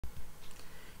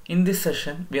In this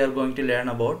session, we are going to learn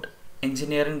about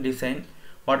engineering design,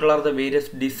 what are the various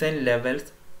design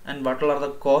levels, and what are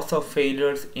the cause of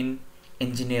failures in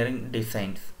engineering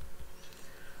designs.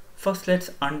 First, let's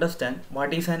understand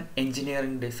what is an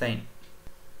engineering design.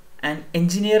 An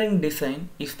engineering design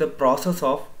is the process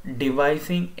of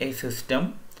devising a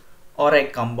system or a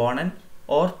component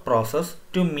or process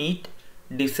to meet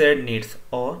desired needs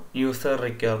or user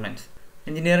requirements.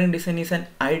 Engineering design is an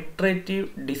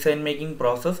iterative design making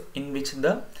process in which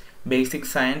the basic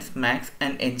science, maths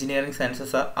and engineering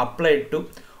sciences are applied to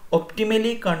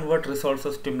optimally convert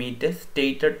resources to meet a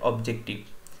stated objective.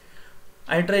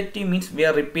 Iterative means we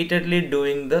are repeatedly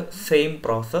doing the same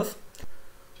process.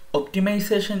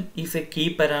 Optimization is a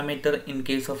key parameter in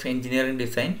case of engineering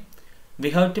design. We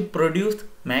have to produce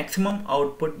maximum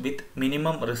output with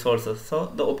minimum resources.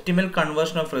 So the optimal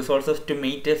conversion of resources to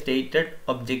meet a stated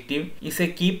objective is a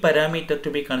key parameter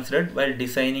to be considered while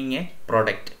designing a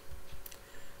product.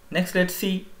 Next, let's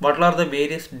see what are the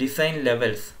various design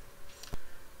levels.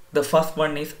 The first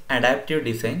one is adaptive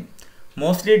design.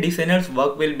 Mostly designers'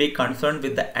 work will be concerned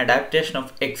with the adaptation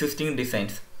of existing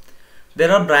designs.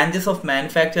 There are branches of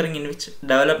manufacturing in which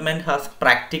development has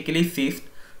practically ceased,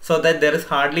 so that there is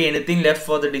hardly anything left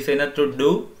for the designer to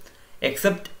do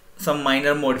except some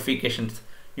minor modifications,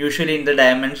 usually in the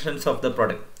dimensions of the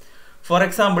product. For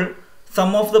example,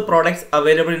 some of the products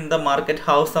available in the market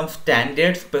have some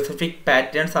standard specific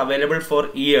patterns available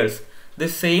for years. The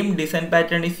same design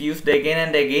pattern is used again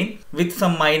and again with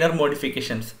some minor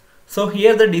modifications. So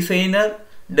here the designer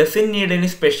doesn't need any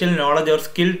special knowledge or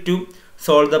skill to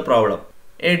solve the problem.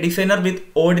 A designer with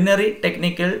ordinary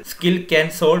technical skill can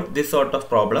solve this sort of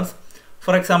problems.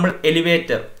 For example,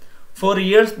 elevator. For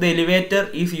years the elevator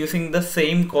is using the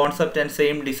same concept and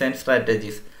same design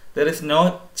strategies. There is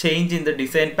no change in the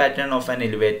design pattern of an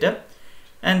elevator.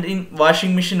 And in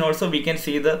washing machine also we can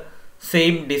see the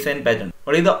same design pattern.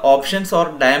 Only the options or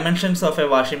dimensions of a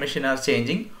washing machine are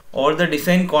changing. All the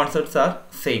design concepts are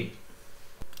same.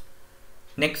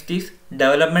 Next is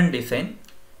development design.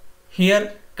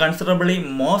 Here considerably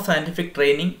more scientific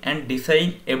training and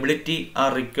design ability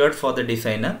are required for the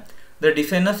designer. The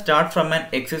designer starts from an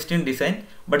existing design,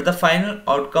 but the final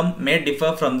outcome may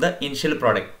differ from the initial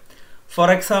product.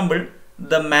 For example,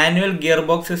 the manual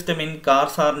gearbox system in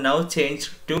cars are now changed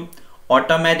to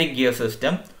automatic gear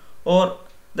system, or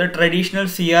the traditional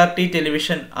CRT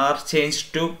television are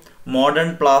changed to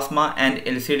modern plasma and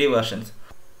LCD versions,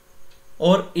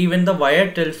 or even the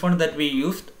wired telephone that we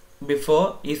used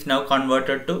before is now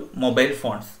converted to mobile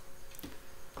phones.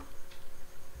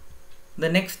 The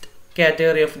next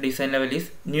category of design level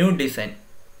is new design.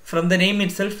 From the name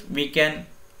itself we can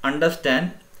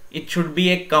understand it should be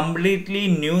a completely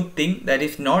new thing that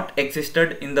is not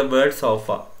existed in the world so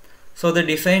far. So the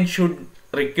design should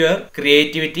require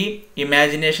creativity,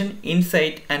 imagination,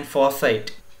 insight and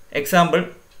foresight. Example,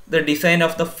 the design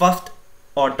of the first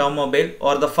automobile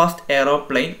or the first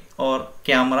aeroplane or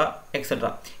camera,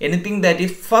 etc. Anything that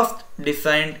is first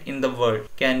designed in the world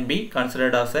can be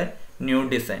considered as a new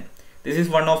design. This is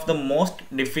one of the most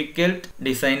difficult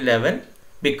design level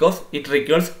because it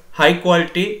requires high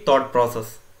quality thought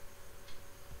process.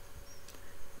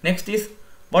 Next is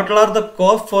what are the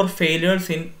cause for failures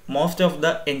in most of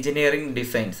the engineering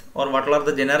designs, or what are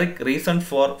the generic reasons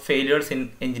for failures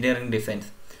in engineering designs.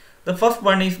 The first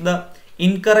one is the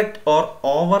incorrect or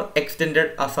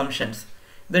overextended assumptions.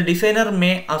 The designer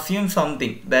may assume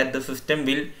something, that the system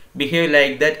will behave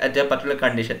like that at a particular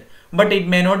condition, but it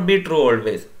may not be true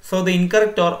always. So the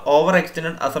incorrect or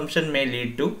overextended assumption may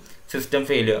lead to system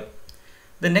failure.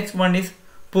 The next one is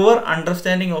poor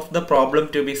understanding of the problem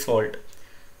to be solved.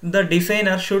 The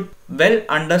designer should well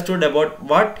understood about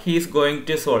what he is going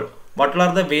to solve, what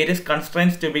are the various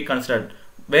constraints to be considered,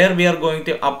 where we are going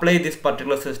to apply this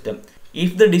particular system.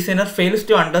 If the designer fails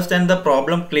to understand the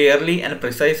problem clearly and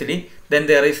precisely, then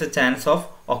there is a chance of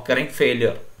occurring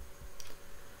failure.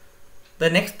 The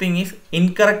next thing is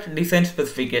incorrect design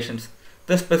specifications.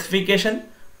 The specification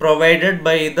provided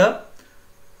by the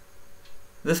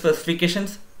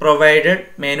specifications provided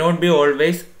may not be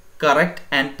always correct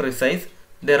and precise.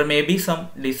 There may be some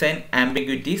design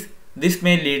ambiguities. This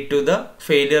may lead to the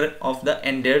failure of the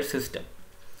entire system.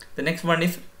 The next one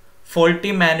is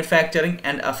faulty manufacturing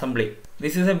and assembly.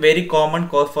 This is a very common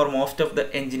cause for most of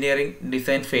the engineering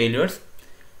design failures.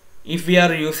 If we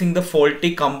are using the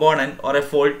faulty component or a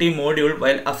faulty module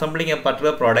while assembling a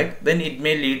particular product, then it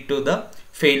may lead to the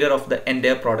failure of the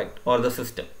entire product or the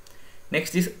system.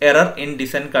 Next is error in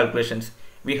design calculations.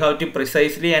 We have to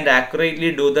precisely and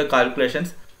accurately do the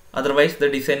calculations, otherwise the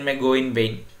design may go in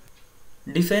vain.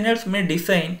 Designers may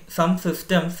design some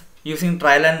systems using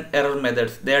trial and error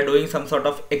methods. They are doing some sort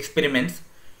of experiments.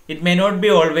 It may not be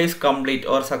always complete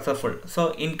or successful.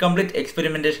 So incomplete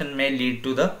experimentation may lead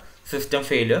to the system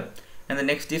failure. And the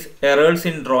next is errors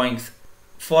in drawings.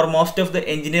 For most of the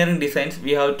engineering designs,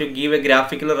 we have to give a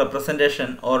graphical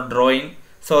representation or drawing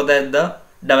so that the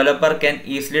developer can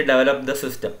easily develop the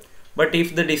system. But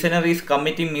if the designer is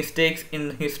committing mistakes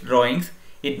in his drawings,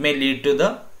 it may lead to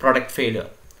the product failure.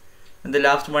 And the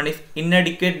last one is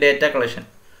inadequate data collection.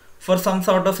 For some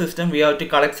sort of system, we have to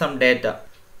collect some data.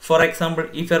 For example,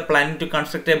 if you are planning to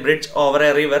construct a bridge over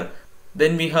a river,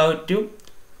 then we have to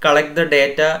collect the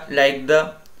data like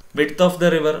the width of the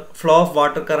river, flow of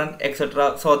water current,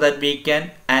 etc. so that we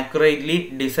can accurately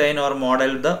design or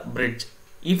model the bridge.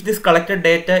 If this collected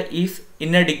data is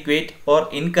inadequate or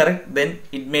incorrect, then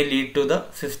it may lead to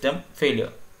the system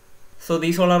failure. So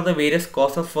these all are the various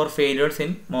causes for failures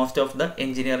in most of the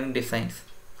engineering designs.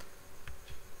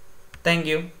 Thank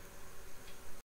you.